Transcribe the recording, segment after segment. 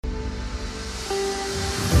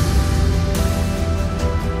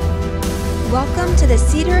Welcome to the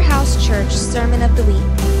Cedar House Church Sermon of the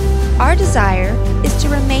Week. Our desire is to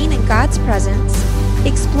remain in God's presence,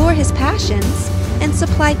 explore His passions, and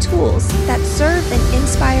supply tools that serve and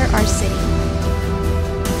inspire our city.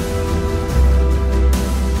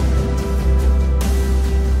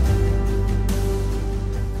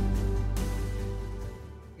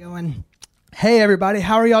 Hey everybody,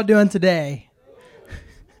 how are y'all doing today?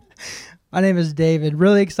 My name is David.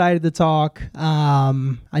 Really excited to talk.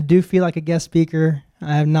 I do feel like a guest speaker.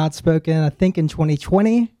 I have not spoken, I think, in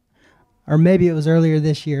 2020, or maybe it was earlier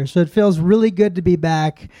this year. So it feels really good to be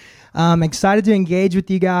back. I'm excited to engage with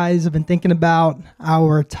you guys. I've been thinking about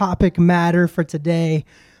our topic matter for today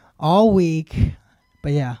all week.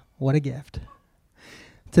 But yeah, what a gift.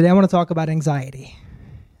 Today I want to talk about anxiety.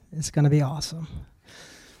 It's going to be awesome.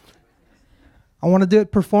 I want to do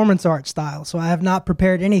it performance art style, so I have not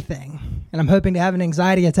prepared anything. And I'm hoping to have an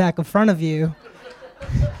anxiety attack in front of you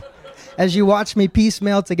as you watch me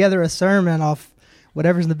piecemeal together a sermon off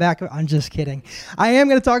whatever's in the back. I'm just kidding. I am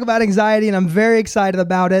going to talk about anxiety, and I'm very excited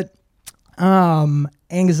about it.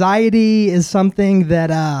 Anxiety is something that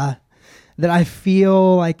I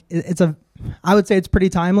feel like I would say it's pretty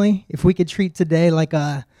timely. If we could treat today like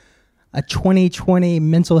a 2020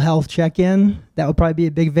 mental health check-in, that would probably be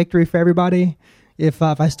a big victory for everybody. If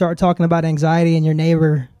I start talking about anxiety and your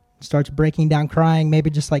neighbor starts breaking down crying,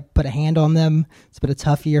 maybe just like put a hand on them. It's been a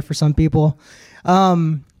tough year for some people.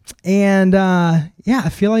 I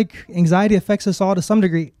feel like anxiety affects us all to some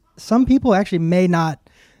degree. Some people actually may not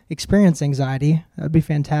experience anxiety. That would be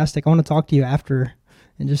fantastic. I want to talk to you after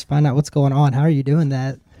and just find out what's going on. How are you doing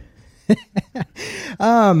that?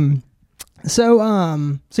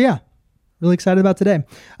 Yeah. Really excited about today.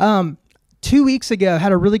 2 weeks ago,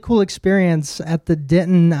 had a really cool experience at the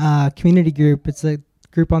Denton community group. It's a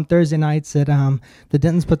group on Thursday nights that the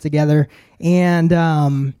Dentons put together.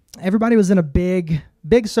 And everybody was in a big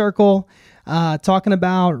circle talking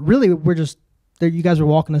about, really, you guys were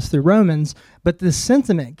walking us through Romans, but the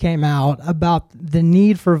sentiment came out about the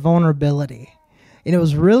need for vulnerability. And it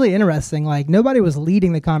was really interesting. Like, nobody was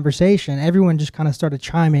leading the conversation. Everyone just kind of started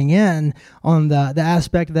chiming in on the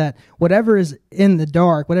aspect that whatever is in the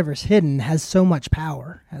dark, whatever is hidden, has so much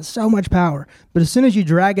power. But as soon as you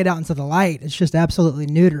drag it out into the light, it's just absolutely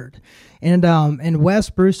neutered. And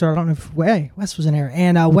Wes Brewster, I don't know if Wes was in here.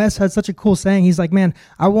 And Wes had such a cool saying. He's like, man,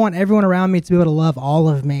 I want everyone around me to be able to love all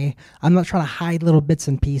of me. I'm not trying to hide little bits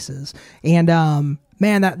and pieces. And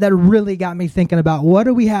man, that really got me thinking about what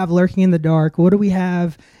do we have lurking in the dark? What do we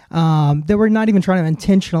have that we're not even trying to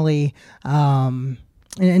intentionally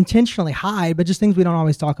hide, but just things we don't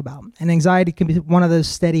always talk about. And anxiety can be one of those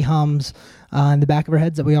steady hums in the back of our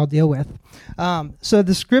heads that we all deal with. So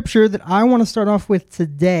the scripture that I want to start off with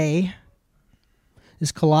today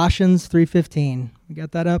is Colossians 3:15. We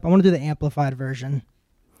got that up? I want to do the amplified version.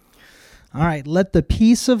 All right, let the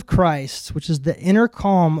peace of Christ, which is the inner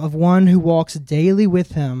calm of one who walks daily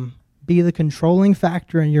with him, be the controlling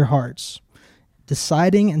factor in your hearts,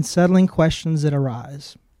 deciding and settling questions that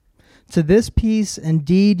arise. To this peace,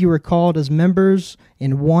 indeed, you are called as members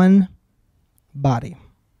in one body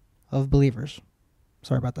of believers.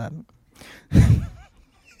 Sorry about that.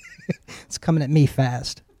 It's coming at me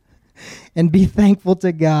fast. And be thankful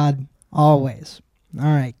to God always. All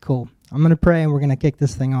right, cool. I'm going to pray and we're going to kick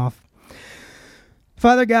this thing off.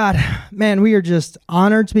 Father God, man, we are just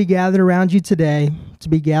honored to be gathered around you today, to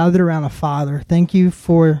be gathered around a Father. Thank you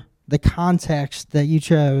for the context that you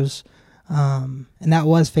chose, and that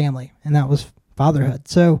was family, and that was fatherhood.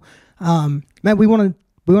 So, man, we want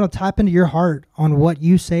to tap into your heart on what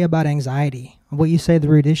you say about anxiety, what you say the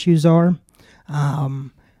root issues are,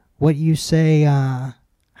 what you say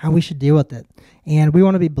how we should deal with it. And we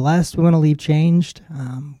want to be blessed. We want to leave changed.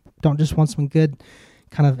 Don't just want some good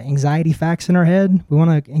kind of anxiety facts in our head. We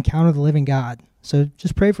want to encounter the living God. So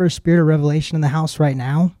just pray for a spirit of revelation in the house right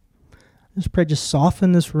now. Just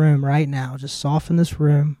soften this room right now. Just soften this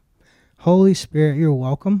room. Holy Spirit, you're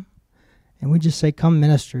welcome. And we just say, come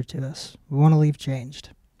minister to us. We want to leave changed.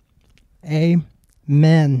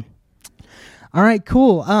 Amen. All right,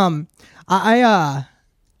 cool. I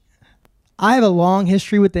have a long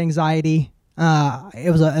history with anxiety.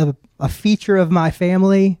 It was a feature of my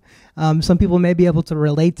family. Some people may be able to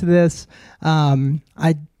relate to this.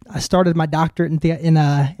 I started my doctorate in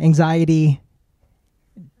anxiety.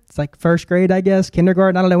 It's like first grade, I guess,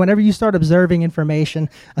 kindergarten. I don't know. Whenever you start observing information,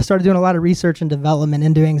 I started doing a lot of research and development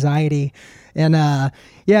into anxiety. And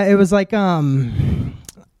it was like the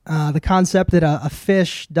concept that a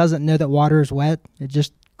fish doesn't know that water is wet. It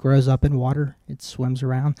just grows up in water. It swims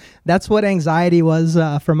around. That's what anxiety was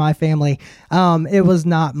for my family. It was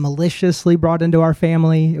not maliciously brought into our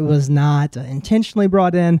family. It was not intentionally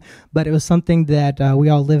brought in, but it was something that we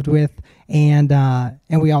all lived with and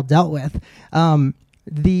we all dealt with.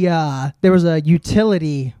 There was a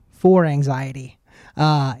utility for anxiety.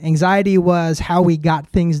 Anxiety was how we got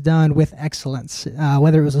things done with excellence,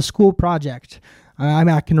 whether it was a school project.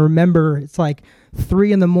 I can remember it's like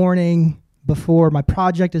 3 a.m. before my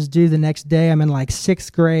project is due the next day. I'm in like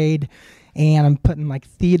 6th grade, and I'm putting like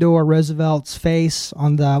Theodore Roosevelt's face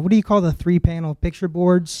on the, what do you call the 3-panel picture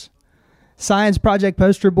boards? Science project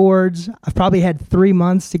poster boards. I've probably had 3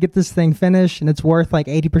 months to get this thing finished, and it's worth like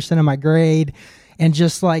 80% of my grade. And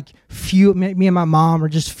just like me and my mom are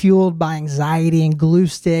just fueled by anxiety and glue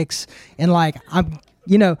sticks. And like,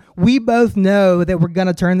 we both know that we're going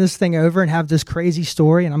to turn this thing over and have this crazy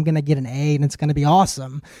story, and I'm going to get an A and it's going to be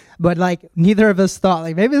awesome. But like, neither of us thought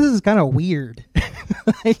like, maybe this is kind of weird.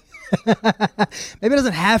 Like, maybe it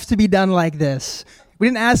doesn't have to be done like this. We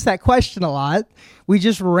didn't ask that question a lot. We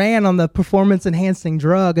just ran on the performance enhancing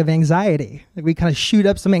drug of anxiety. Like, we kind of shoot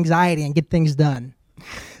up some anxiety and get things done.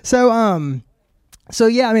 So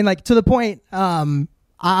yeah, I mean, like, to the point,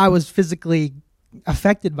 I was physically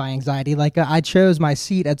affected by anxiety. Like, I chose my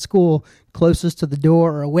seat at school closest to the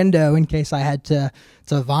door or a window in case I had to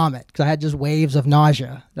vomit, because I had just waves of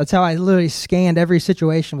nausea. That's how I literally scanned every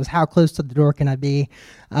situation, was how close to the door can I be.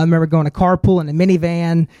 I remember going to carpool in a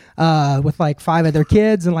minivan with like 5 other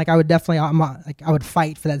kids, and like I would definitely, I would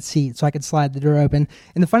fight for that seat so I could slide the door open.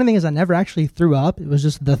 And the funny thing is, I never actually threw up. It was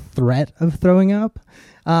just the threat of throwing up.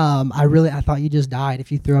 I thought you just died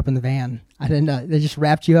if you threw up in the van. I didn't. They just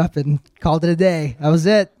wrapped you up and called it a day. That was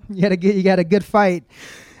it. You got a good fight.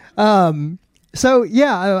 So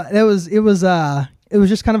yeah, it was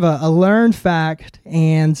just kind of a learned fact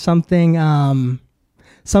and something that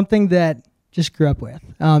just grew up with.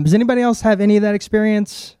 Does anybody else have any of that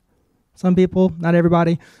experience? Some people, not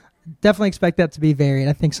everybody. Definitely expect that to be varied.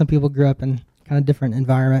 I think some people grew up in kind of different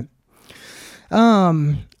environment.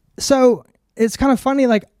 So it's kind of funny,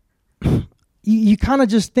 like, you kind of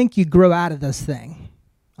just think you grow out of this thing.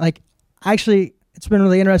 Like, actually, it's been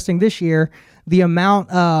really interesting this year, the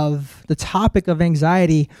amount of the topic of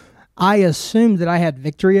anxiety I assumed that I had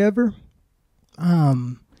victory over.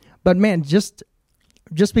 But man, just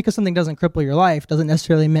because something doesn't cripple your life doesn't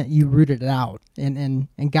necessarily mean you rooted it out and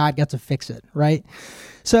God got to fix it, right?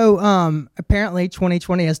 So apparently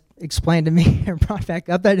 2020 has explained to me and brought back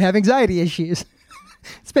up that I have anxiety issues.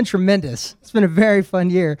 It's been tremendous. It's been a very fun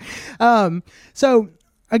year. So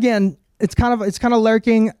again, it's kind of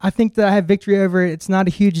lurking. I think that I have victory over it. It's not a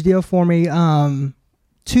huge deal for me. Last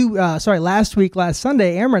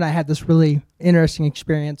Sunday, Amber and I had this really interesting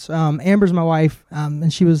experience. Amber's my wife,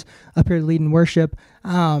 and she was up here leading worship.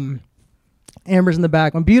 Amber's in the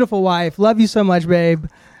back. My beautiful wife. Love you so much, babe.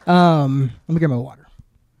 Let me get my water.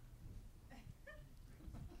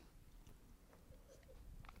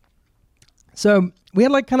 So we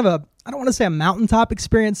had like kind of I don't want to say a mountaintop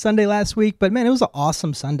experience Sunday last week, but man, it was an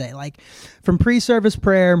awesome Sunday. Like, from pre-service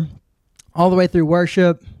prayer all the way through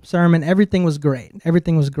worship, sermon, everything was great.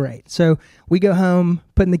 Everything was great. So we go home,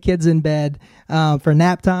 putting the kids in bed for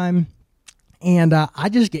nap time, and I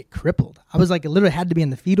just get crippled. I was like, literally had to be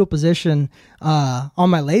in the fetal position on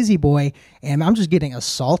my lazy boy, and I'm just getting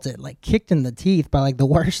assaulted, like kicked in the teeth by like the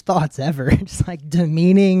worst thoughts ever. Just like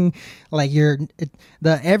demeaning, like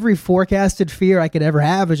every forecasted fear I could ever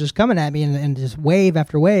have was just coming at me, and just wave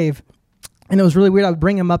after wave. And it was really weird. I would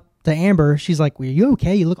bring him up to Amber. She's like, "Are you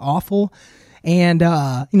okay? You look awful." And,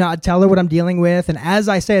 I'd tell her what I'm dealing with. And as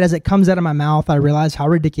I say it, as it comes out of my mouth, I realize how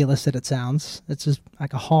ridiculous it sounds. It's just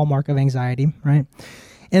like a hallmark of anxiety, right?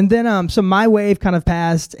 And then, so my wave kind of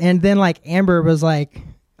passed. And then, like, Amber was like,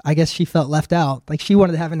 I guess she felt left out. Like, she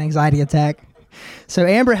wanted to have an anxiety attack. So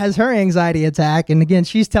Amber has her anxiety attack. And again,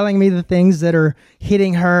 she's telling me the things that are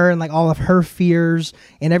hitting her and like all of her fears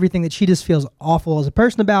and everything that she just feels awful as a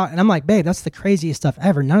person about. And I'm like, babe, that's the craziest stuff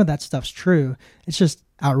ever. None of that stuff's true. It's just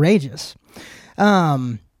outrageous.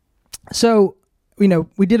 So,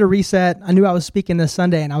 we did a reset. I knew I was speaking this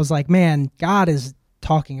Sunday, and I was like, man, God is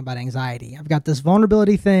talking about anxiety. I've got this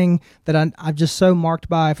vulnerability thing that I'm just so marked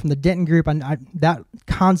by from the Denton group. That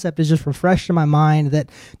concept is just refreshed in my mind that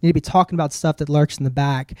I need to be talking about stuff that lurks in the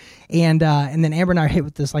back. And then Amber and I hit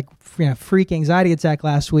with this freak anxiety attack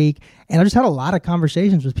last week, and I just had a lot of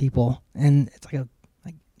conversations with people, and it's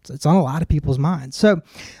it's on a lot of people's minds. So,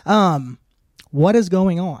 what is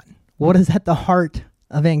going on? What is at the heart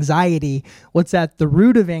of anxiety? What's at the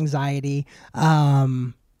root of anxiety?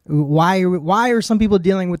 Why are some people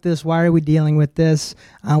dealing with this? Why are we dealing with this?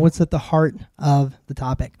 What's at the heart of the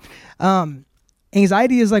topic?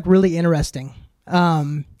 Anxiety is like really interesting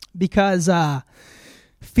because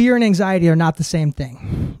fear and anxiety are not the same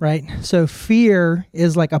thing, right? So fear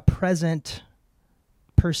is like a present,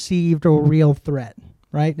 perceived or real threat,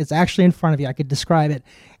 right? It's actually in front of you. I could describe it.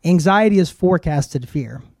 Anxiety is forecasted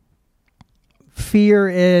fear. Fear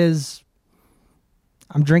is,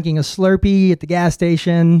 I'm drinking a Slurpee at the gas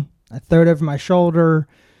station. I throw it over my shoulder.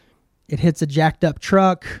 It hits a jacked up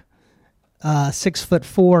truck.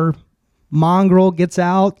 6'4" mongrel gets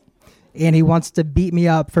out and he wants to beat me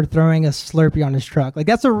up for throwing a Slurpee on his truck. Like,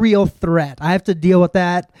 that's a real threat. I have to deal with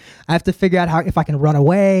that. I have to figure out if I can run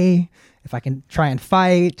away, if I can try and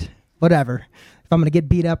fight, whatever. If I'm going to get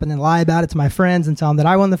beat up and then lie about it to my friends and tell them that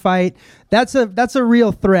I won the fight, that's a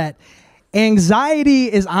real threat.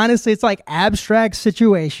 Anxiety is honestly, it's like abstract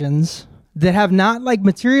situations that have not like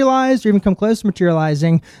materialized or even come close to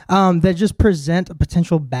materializing, that just present a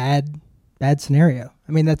potential bad scenario.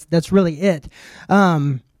 I mean, that's really it.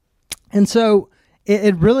 And so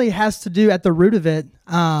it really has to do at the root of it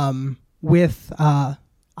with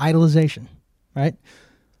idolization, right?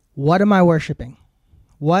 What am I worshiping?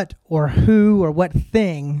 What or who or what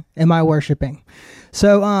thing am I worshiping?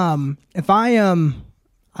 So if I am,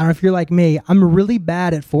 I don't know if you're like me, I'm really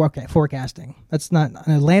bad at forecasting. That's not,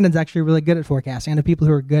 Landon's actually really good at forecasting. I know people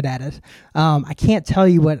who are good at it. I can't tell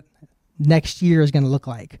you what next year is going to look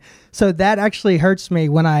like. So that actually hurts me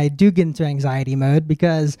when I do get into anxiety mode,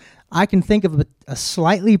 because I can think of a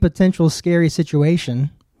slightly potential scary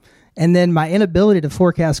situation, and then my inability to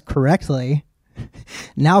forecast correctly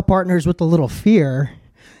now partners with a little fear.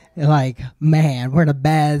 Like, man, we're in a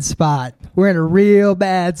bad spot. We're in a real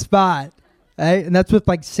bad spot. Right? And that's with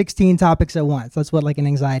like 16 topics at once. That's what like an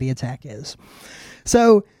anxiety attack is.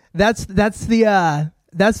 So that's the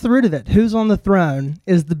root of it. Who's on the throne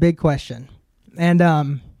is the big question. And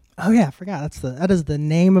I forgot. That is the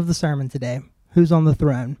name of the sermon today. Who's on the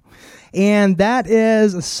throne? And that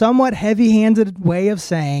is a somewhat heavy-handed way of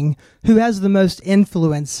saying who has the most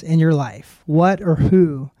influence in your life. What or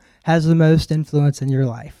who has the most influence in your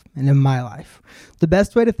life and in my life? The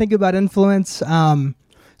best way to think about influence,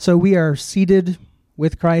 so we are seated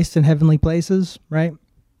with Christ in heavenly places, right?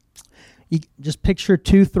 You just picture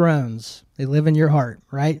two thrones. They live in your heart,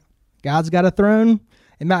 right? God's got a throne.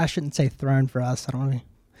 And I shouldn't say throne for us. I don't know.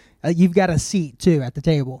 You've got a seat too at the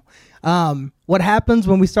table. What happens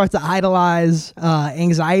when we start to idolize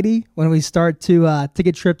anxiety? When we start to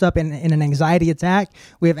get tripped up in an anxiety attack,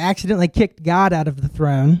 we have accidentally kicked God out of the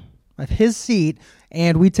throne of his seat,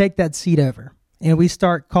 and we take that seat over. And we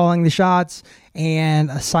start calling the shots and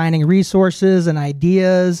assigning resources and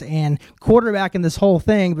ideas and quarterbacking this whole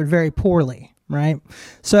thing, but very poorly, right?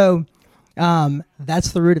 So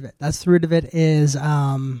that's the root of it. That's the root of it is who's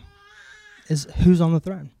on the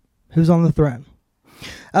throne. Who's on the throne?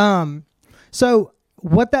 So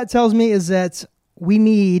what that tells me is that we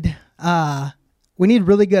need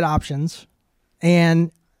really good options.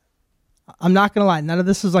 And I'm not going to lie, none of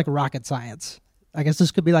this is like rocket science. I guess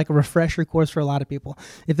this could be like a refresher course for a lot of people.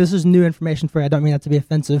 If this is new information for you, I don't mean that to be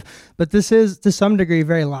offensive, but this is to some degree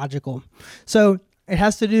very logical. So it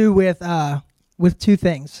has to do with two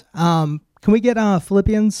things. Can we get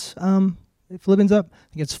Philippians up? I think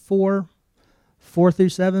it's 4 through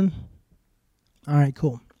 7. All right,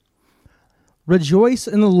 cool. Rejoice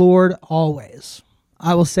in the Lord always.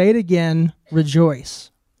 I will say it again,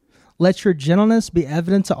 rejoice. Let your gentleness be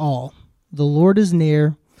evident to all. The Lord is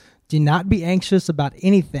near. Do not be anxious about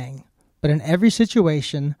anything, but in every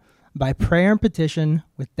situation, by prayer and petition,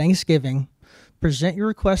 with thanksgiving, present your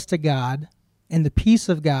requests to God, and the peace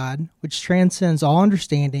of God, which transcends all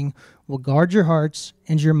understanding, will guard your hearts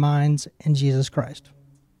and your minds in Jesus Christ.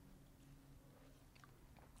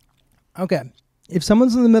 Okay, if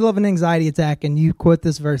someone's in the middle of an anxiety attack and you quote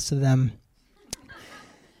this verse to them,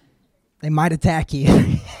 they might attack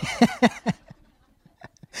you.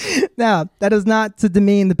 Now, that is not to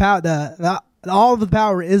demean the power. All of the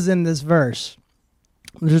power is in this verse.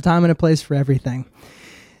 There's a time and a place for everything.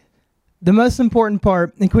 The most important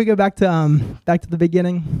part, and can we go back to the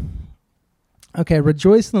beginning? Okay,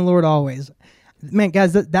 rejoice in the Lord always. Man,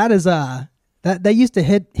 guys, that used to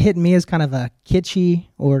hit me as kind of a kitschy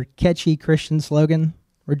or catchy Christian slogan.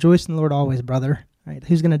 Rejoice in the Lord always, brother. Right?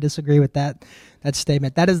 Who's going to disagree with that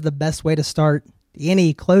statement? That is the best way to start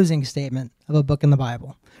any closing statement of a book in the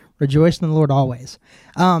Bible. Rejoice in the Lord always.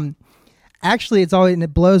 Actually, and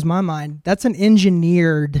it blows my mind. That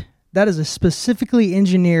is a specifically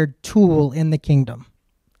engineered tool in the kingdom.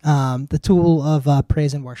 the tool of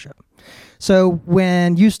praise and worship. So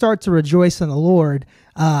when you start to rejoice in the Lord,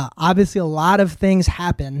 obviously a lot of things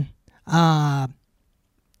happen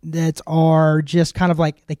that are just kind of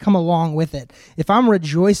like they come along with it. If I'm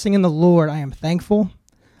rejoicing in the Lord, I am thankful,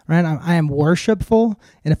 right? I am worshipful.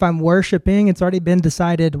 And if I'm worshiping, it's already been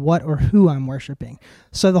decided what or who I'm worshiping.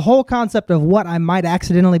 So the whole concept of what I might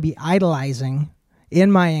accidentally be idolizing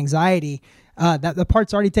in my anxiety, that the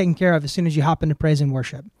part's already taken care of as soon as you hop into praise and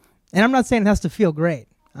worship. And I'm not saying it has to feel great.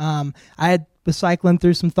 I was cycling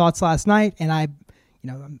through some thoughts last night, and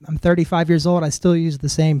I'm 35 years old. I still use the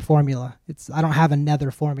same formula. I don't have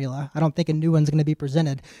another formula. I don't think a new one's going to be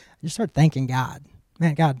presented. I just start thanking God.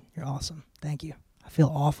 Man, God, you're awesome. Thank you. I feel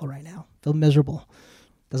awful right now. I feel miserable.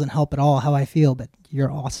 Doesn't help at all how I feel, but you're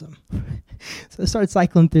awesome. So I started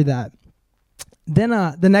cycling through that. Then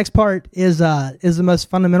the next part is the most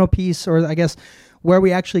fundamental piece, or I guess where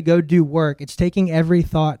we actually go do work. It's taking every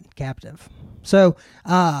thought captive. So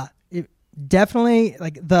definitely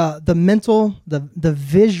like the mental, the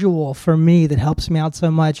visual for me that helps me out so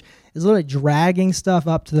much is literally dragging stuff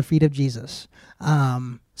up to the feet of Jesus.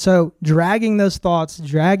 So dragging those thoughts,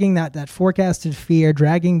 dragging that forecasted fear,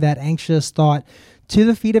 dragging that anxious thought to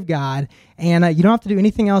the feet of God, and you don't have to do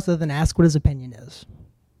anything else other than ask what his opinion is.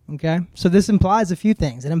 Okay? So this implies a few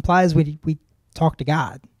things. It implies we talk to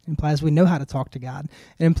God. It implies we know how to talk to God.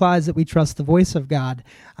 It implies that we trust the voice of God.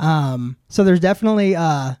 So there's definitely,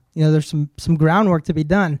 there's some groundwork to be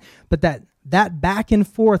done. But that back and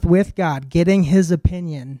forth with God, getting his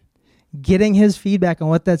opinion, getting his feedback on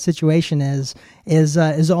what that situation is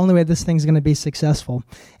the only way this thing's going to be successful.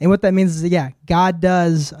 And what that means is that, God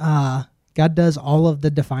does all of the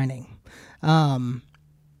defining.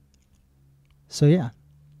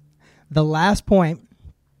 The last point,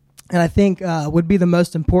 and I think would be the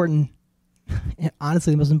most important,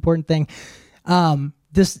 honestly, the most important thing. And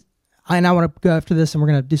I want to go after this, and we're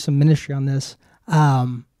going to do some ministry on this.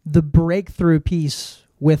 The breakthrough piece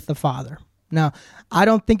with the Father. Now, I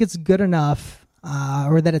don't think it's good enough,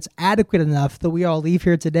 or that it's adequate enough that we all leave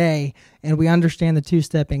here today and we understand the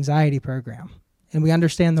 2-step anxiety program, and we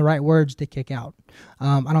understand the right words to kick out.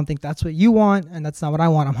 I don't think that's what you want, and that's not what I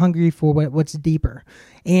want. I'm hungry for what's deeper.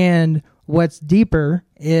 And what's deeper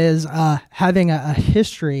is having a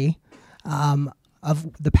history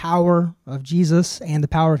of the power of Jesus and the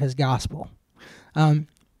power of his gospel. I'm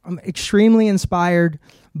extremely inspired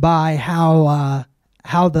by how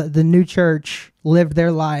the new church lived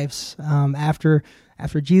their lives after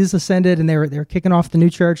Jesus ascended, and they were kicking off the new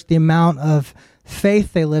church, the amount of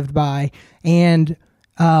faith they lived by. And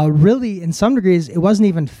really, in some degrees, it wasn't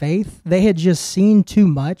even faith. They had just seen too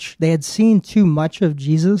much. They had seen too much of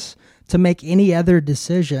Jesus to make any other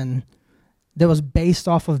decision that was based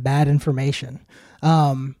off of bad information.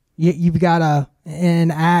 You've got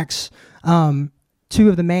in Acts, 2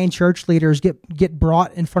 of the main church leaders get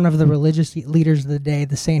brought in front of the religious leaders of the day,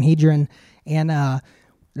 the Sanhedrin, and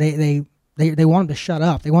they want them to shut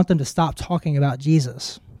up. They want them to stop talking about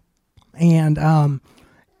Jesus. And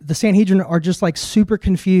the Sanhedrin are just like super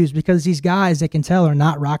confused because these guys, they can tell, are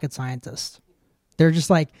not rocket scientists. They're just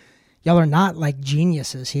like, y'all are not like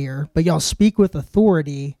geniuses here, but y'all speak with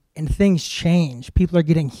authority and things change. People are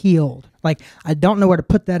getting healed. Like, I don't know where to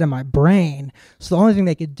put that in my brain. So the only thing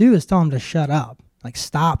they could do is tell them to shut up. Like,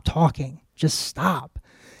 stop talking. Just stop.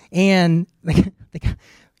 And I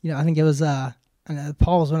think it was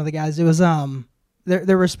Paul was one of the guys. It was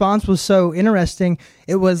their response was so interesting.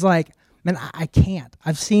 It was like, man, I can't.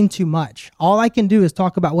 I've seen too much. All I can do is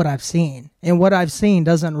talk about what I've seen, and what I've seen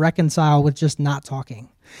doesn't reconcile with just not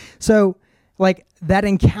talking. So, like, that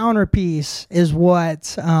encounter piece is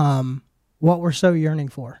what we're so yearning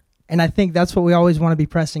for, and I think that's what we always want to be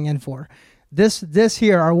pressing in for. This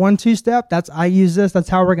here, our 1-2 step. I use this. That's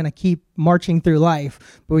how we're gonna keep marching through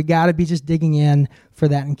life. But we got to be just digging in for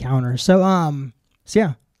that encounter. So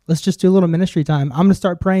yeah, let's just do a little ministry time. I'm gonna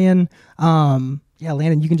start praying.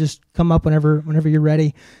 Landon, you can just come up whenever you're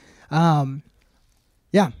ready. Father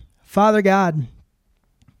God,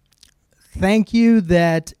 thank you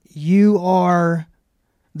that you are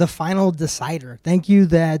the final decider. Thank you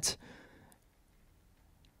that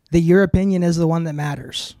your opinion is the one that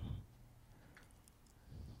matters.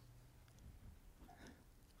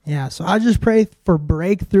 Yeah, so I just pray for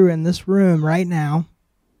breakthrough in this room right now.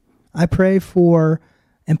 I pray for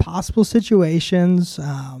impossible situations,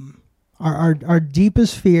 our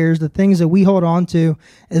deepest fears, the things that we hold on to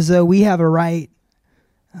as though we have a right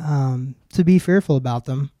to be fearful about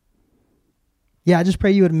them. Yeah, I just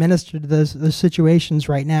pray you would minister to those situations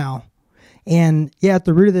right now. And yeah, at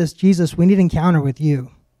the root of this, Jesus, we need encounter with you.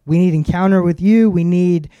 We need encounter with you. We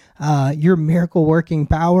need your miracle working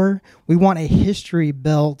power. We want a history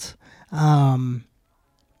built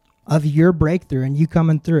of your breakthrough and you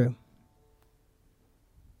coming through.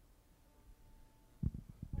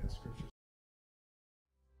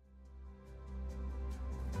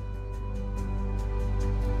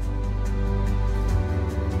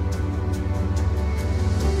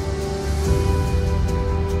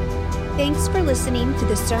 Thanks for listening to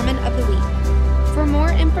the Sermon of the Week. For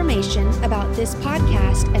more information about this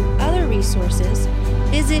podcast and other resources,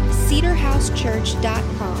 visit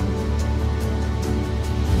cedarhousechurch.com.